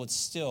people would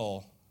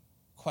still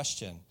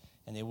question,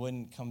 and they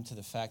wouldn't come to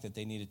the fact that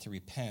they needed to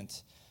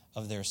repent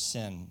of their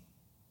sin.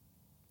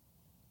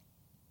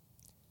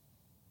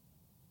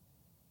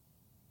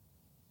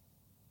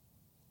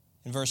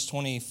 In verse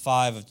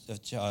 25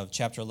 of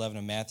chapter 11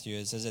 of Matthew,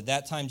 it says, at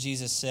that time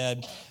Jesus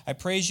said, I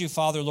praise you,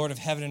 Father, Lord of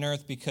heaven and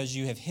earth, because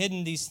you have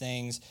hidden these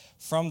things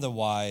from the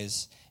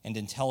wise and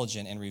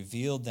intelligent and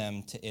revealed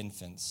them to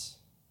infants.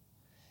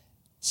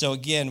 So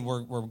again,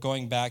 we're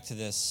going back to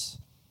this,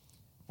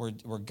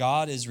 where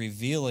God is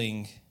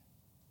revealing,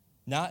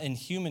 not in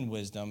human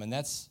wisdom, and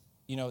that's,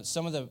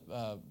 some of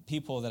the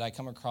people that I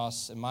come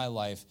across in my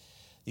life,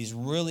 these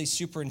really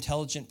super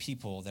intelligent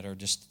people that are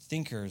just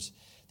thinkers,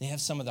 they have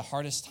some of the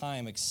hardest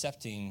time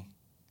accepting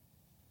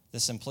the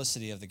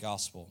simplicity of the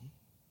gospel.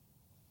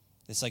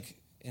 It's like,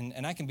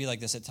 and I can be like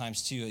this at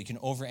times too. You can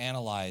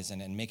overanalyze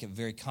and make it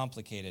very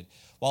complicated.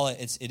 While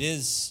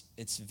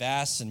it's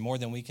vast and more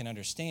than we can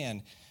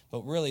understand,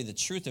 but really the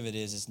truth of it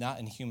is not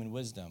in human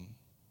wisdom.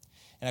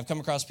 And I've come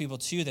across people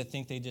too that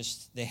think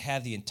they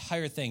have the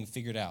entire thing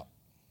figured out.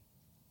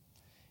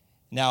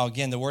 Now,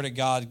 again, the Word of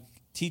God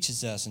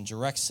teaches us and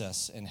directs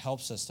us and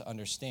helps us to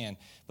understand.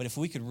 But if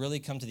we could really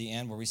come to the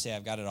end where we say,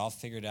 I've got it all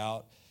figured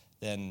out,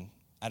 then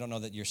I don't know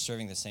that you're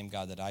serving the same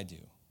God that I do.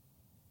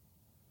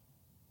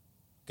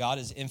 God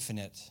is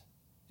infinite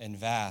and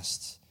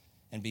vast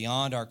and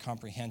beyond our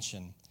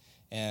comprehension.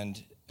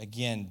 And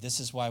again, this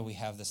is why we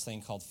have this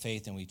thing called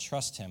faith, and we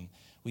trust him.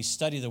 We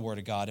study the Word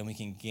of God, and we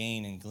can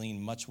gain and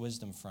glean much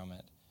wisdom from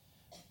it.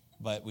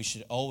 But we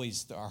should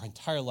always, our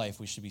entire life,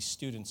 we should be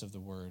students of the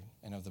Word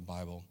and of the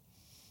Bible.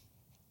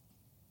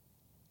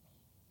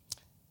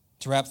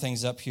 To wrap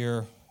things up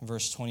here,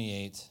 verse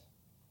 28.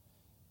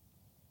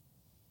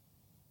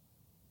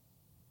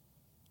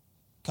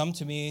 Come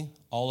to me,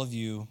 all of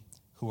you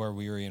who are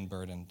weary and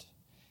burdened,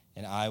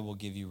 and I will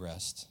give you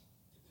rest.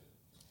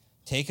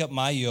 Take up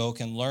my yoke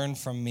and learn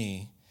from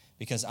me,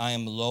 because I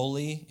am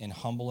lowly and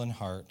humble in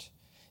heart,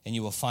 and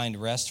you will find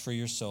rest for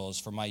your souls.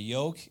 For my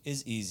yoke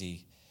is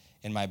easy,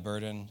 and my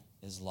burden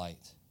is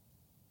light.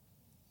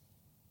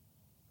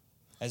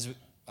 As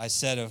I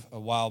said a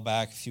while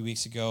back, a few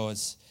weeks ago,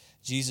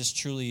 Jesus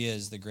truly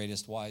is the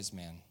greatest wise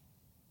man.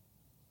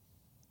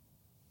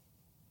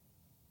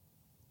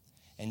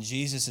 And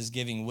Jesus is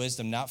giving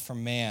wisdom not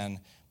from man,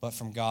 but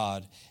from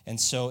God. And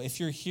so if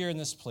you're here in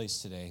this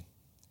place today,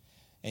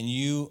 and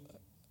you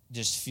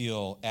just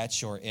feel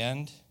at your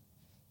end,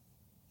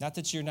 not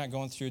that you're not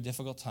going through a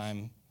difficult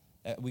time.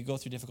 We go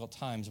through difficult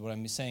times. What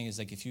I'm saying is,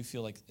 like, if you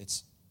feel like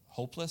it's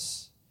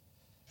hopeless,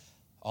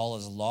 all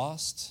is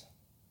lost,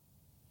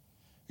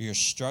 or you're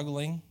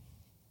struggling,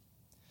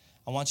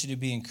 I want you to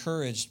be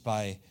encouraged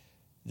by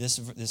this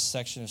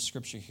section of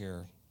Scripture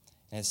here.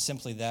 And it's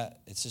simply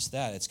that. It's just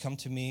that. It's come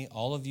to me,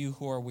 all of you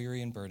who are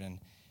weary and burdened,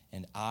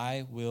 and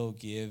I will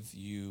give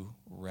you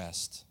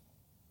rest.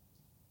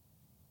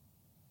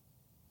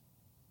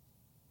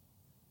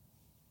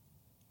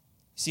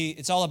 See,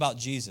 it's all about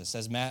Jesus.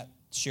 As Matt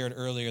shared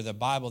earlier,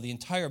 the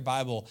entire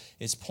Bible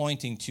is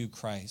pointing to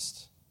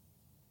Christ.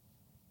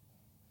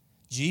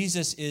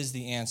 Jesus is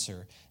the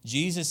answer.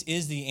 Jesus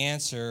is the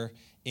answer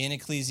in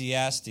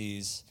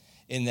Ecclesiastes,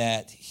 in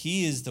that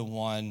he is the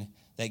one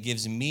that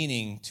gives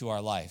meaning to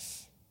our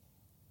life.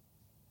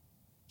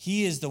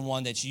 He is the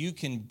one that you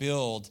can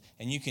build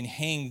and you can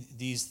hang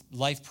these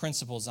life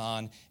principles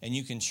on, and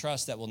you can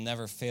trust that will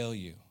never fail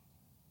you.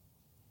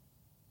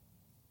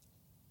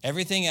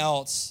 Everything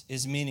else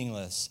is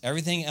meaningless.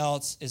 Everything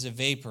else is a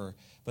vapor.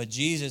 But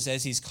Jesus,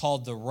 as he's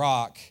called the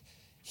rock,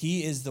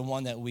 he is the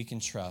one that we can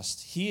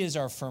trust. He is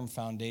our firm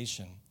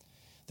foundation.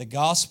 The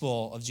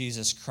gospel of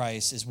Jesus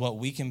Christ is what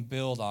we can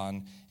build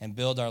on and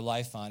build our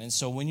life on. And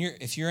so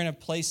if you're in a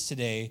place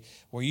today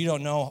where you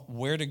don't know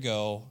where to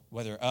go,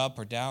 whether up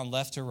or down,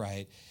 left or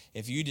right,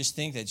 if you just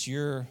think that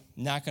you're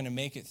not going to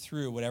make it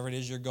through whatever it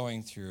is you're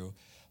going through,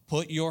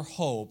 put your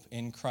hope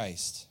in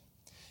Christ.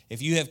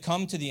 If you have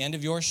come to the end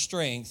of your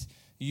strength,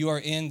 you are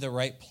in the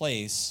right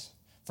place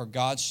for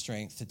God's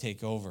strength to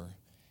take over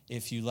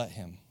if you let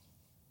him.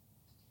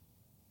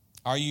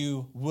 Are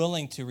you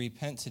willing to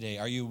repent today?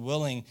 Are you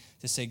willing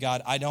to say,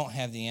 God, I don't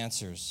have the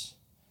answers.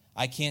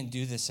 I can't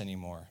do this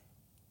anymore.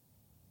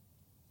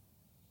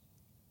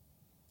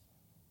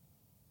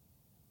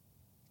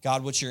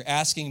 God, what you're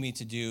asking me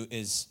to do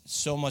is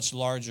so much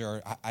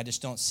larger. I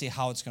just don't see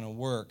how it's going to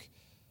work.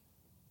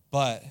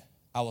 But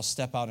I will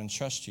step out and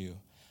trust you.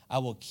 I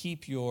will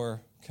keep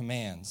your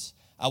commands.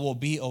 I will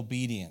be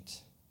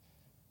obedient.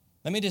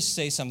 Let me just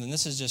say something.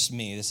 This is just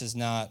me. This is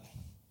not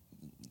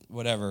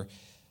whatever.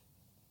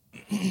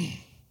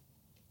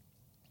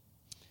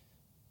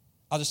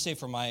 I'll just say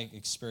from my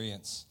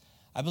experience,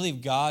 I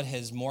believe God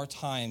has more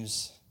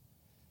times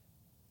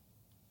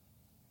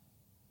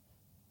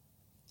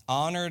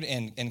honored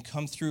and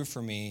come through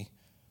for me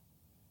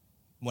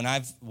when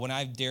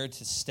I've dared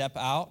to step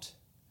out.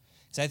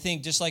 Because I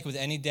think, just like with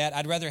any dad,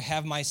 I'd rather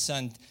have my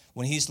son,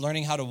 when he's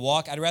learning how to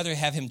walk, I'd rather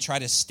have him try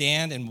to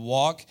stand and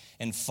walk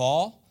and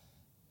fall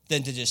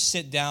than to just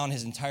sit down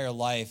his entire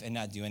life and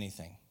not do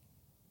anything.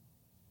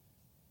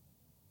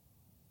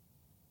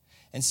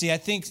 And see, I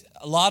think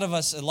a lot of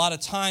us, a lot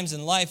of times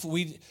in life,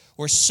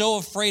 we're so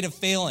afraid of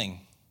failing.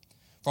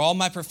 For all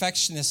my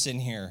perfectionists in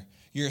here,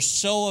 you're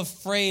so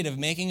afraid of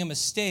making a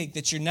mistake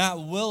that you're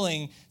not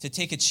willing to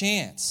take a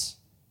chance.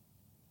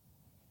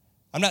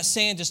 I'm not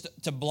saying just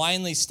to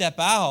blindly step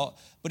out,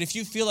 but if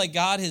you feel like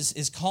God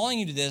is calling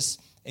you to this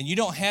and you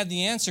don't have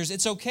the answers,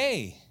 it's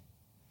okay.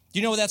 Do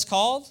you know what that's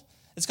called?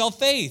 It's called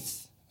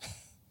faith.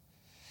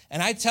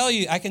 And I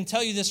can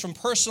tell you this from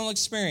personal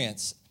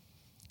experience,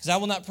 because I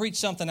will not preach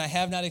something I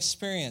have not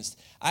experienced.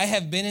 I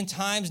have been in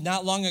times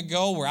not long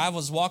ago where I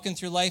was walking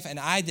through life and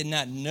I did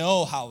not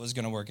know how it was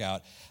going to work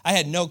out. I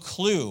had no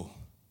clue.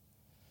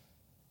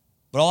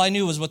 But all I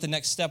knew was what the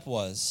next step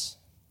was.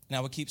 And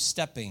I would keep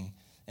stepping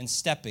and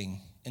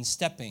stepping and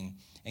stepping.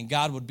 And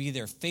God would be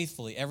there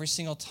faithfully every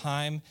single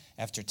time,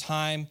 after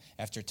time,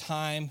 after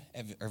time,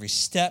 every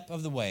step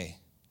of the way.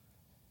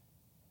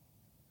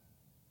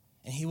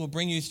 And he will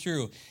bring you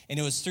through. And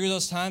it was through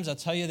those times, I'll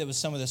tell you, that was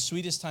some of the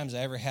sweetest times I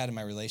ever had in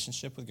my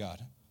relationship with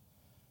God.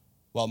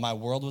 While my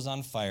world was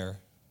on fire,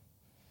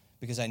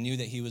 because I knew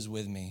that he was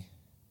with me.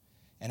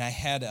 And I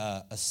had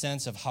a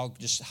sense of how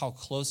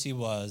close he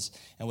was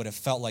and what it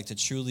felt like to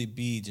truly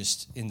be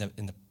just in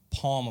the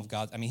palm of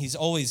God. I mean, he's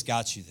always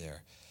got you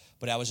there,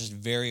 but I was just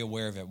very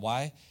aware of it.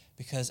 Why?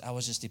 Because I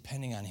was just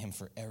depending on him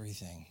for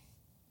everything.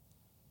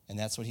 And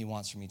that's what he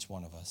wants from each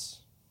one of us.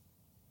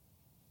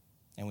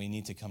 And we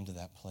need to come to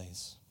that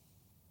place.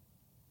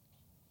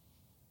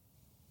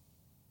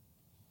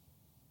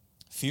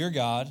 Fear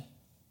God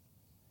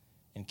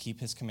and keep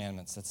his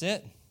commandments. That's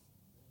it.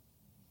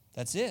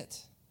 That's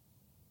it.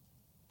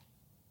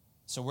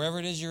 So wherever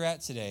it is you're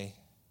at today,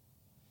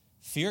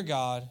 fear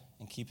God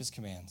and keep his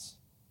commands.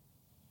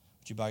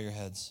 Would you bow your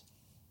heads?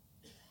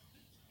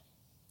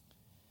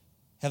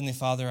 Heavenly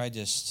Father, I'm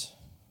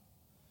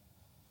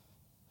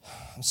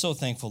so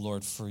thankful,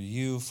 Lord, for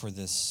you, for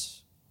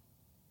this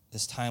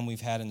time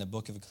we've had in the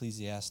book of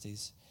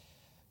Ecclesiastes.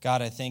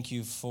 God, I thank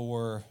you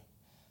for,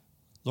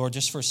 Lord,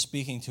 just for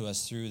speaking to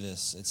us through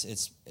this.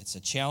 It's a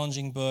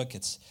challenging book.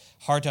 It's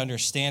hard to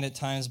understand at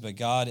times, but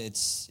God,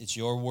 it's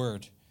your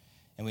word.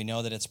 And we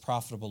know that it's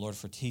profitable, Lord,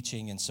 for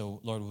teaching. And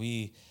so, Lord,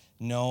 we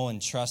know and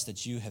trust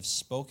that you have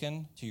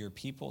spoken to your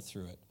people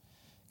through it.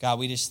 God,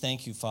 we just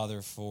thank you,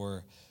 Father,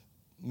 for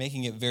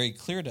making it very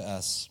clear to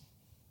us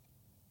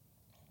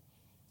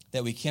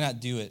that we cannot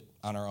do it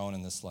on our own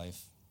in this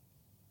life.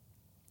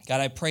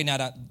 God, I pray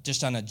not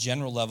just on a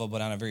general level,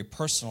 but on a very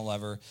personal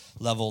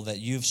level that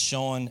you've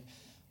shown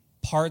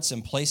parts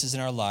and places in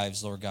our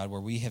lives, Lord God,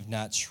 where we have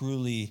not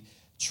truly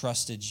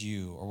trusted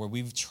you, or where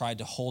we've tried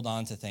to hold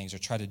on to things or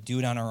try to do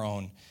it on our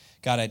own.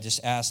 God, I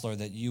just ask, Lord,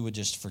 that you would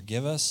just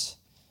forgive us.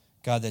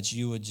 God, that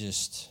you would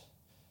just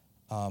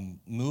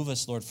move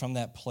us, Lord, from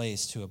that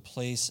place to a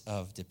place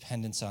of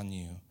dependence on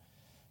you.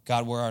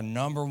 God, where our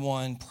number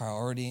one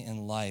priority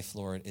in life,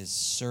 Lord, is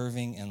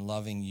serving and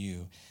loving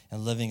you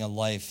and living a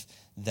life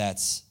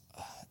that's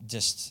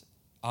just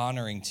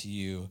honoring to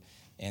you,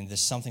 and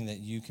there's something that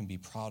you can be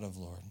proud of,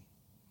 Lord.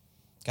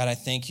 God, I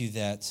thank you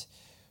that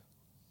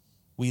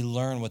we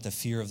learn what the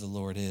fear of the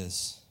Lord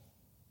is,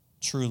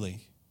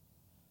 truly.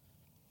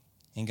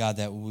 And God,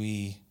 that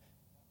we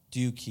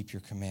do keep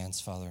your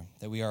commands, Father,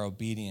 that we are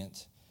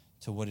obedient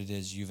to what it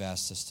is you've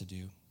asked us to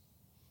do.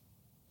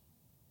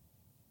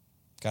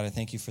 God, I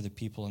thank you for the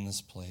people in this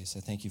place.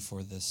 I thank you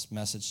for this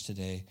message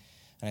today.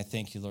 And I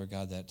thank you, Lord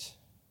God, that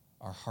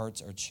our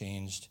hearts are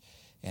changed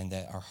and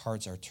that our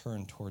hearts are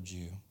turned towards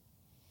you.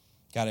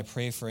 God, I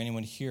pray for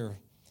anyone here.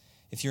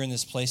 If you're in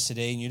this place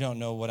today and you don't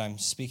know what I'm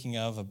speaking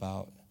of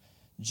about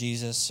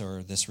Jesus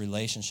or this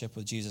relationship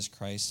with Jesus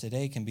Christ,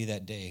 today can be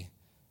that day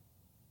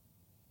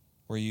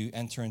where you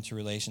enter into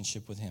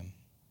relationship with him.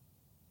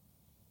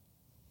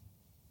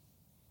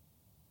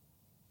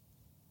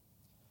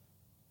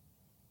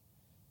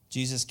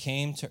 Jesus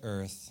came to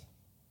earth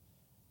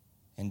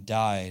and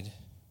died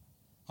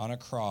on a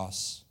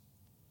cross,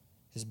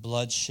 his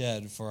blood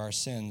shed for our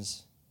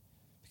sins,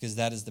 because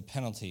that is the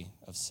penalty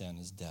of sin,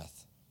 is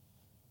death.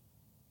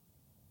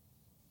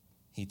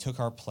 He took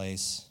our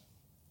place.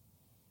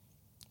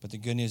 But the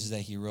good news is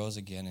that he rose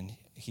again, and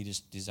he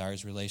just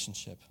desires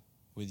relationship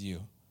with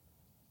you.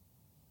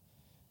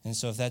 And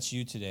so if that's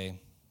you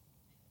today,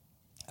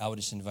 I would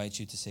just invite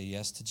you to say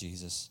yes to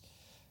Jesus,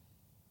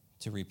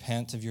 to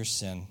repent of your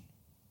sin,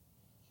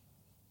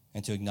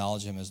 and to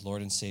acknowledge him as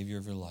Lord and Savior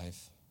of your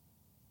life.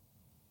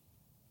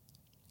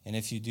 And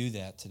if you do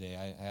that today,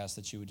 I ask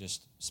that you would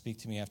just speak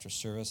to me after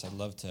service. I'd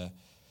love to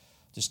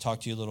just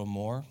talk to you a little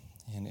more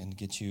and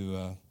get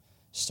you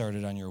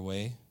started on your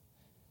way.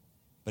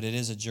 But it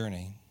is a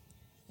journey,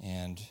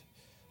 and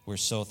we're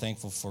so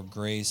thankful for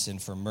grace and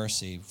for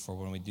mercy for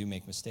when we do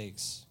make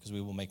mistakes, because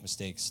we will make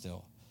mistakes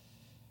still.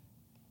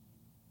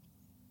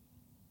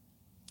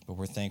 But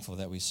we're thankful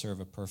that we serve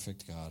a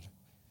perfect God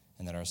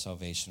and that our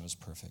salvation was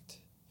perfect.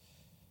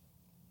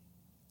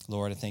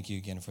 Lord, I thank you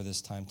again for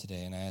this time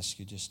today, and I ask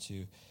you just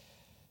to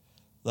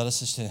let us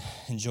just to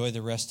enjoy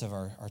the rest of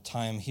our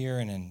time here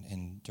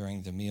and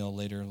during the meal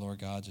later, Lord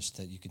God, just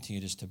that you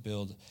continue just to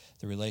build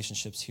the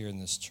relationships here in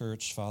this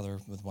church, Father,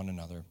 with one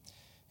another.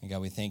 And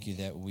God, we thank you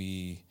that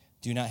we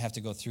do not have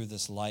to go through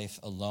this life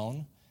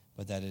alone,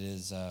 but that it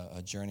is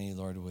a journey,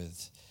 Lord,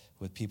 with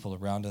people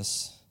around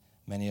us,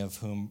 many of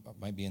whom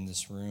might be in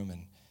this room.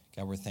 And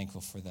God, we're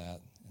thankful for that.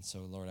 And so,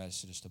 Lord, I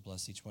ask you just to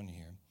bless each one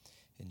here.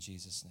 In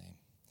Jesus' name,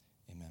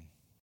 amen.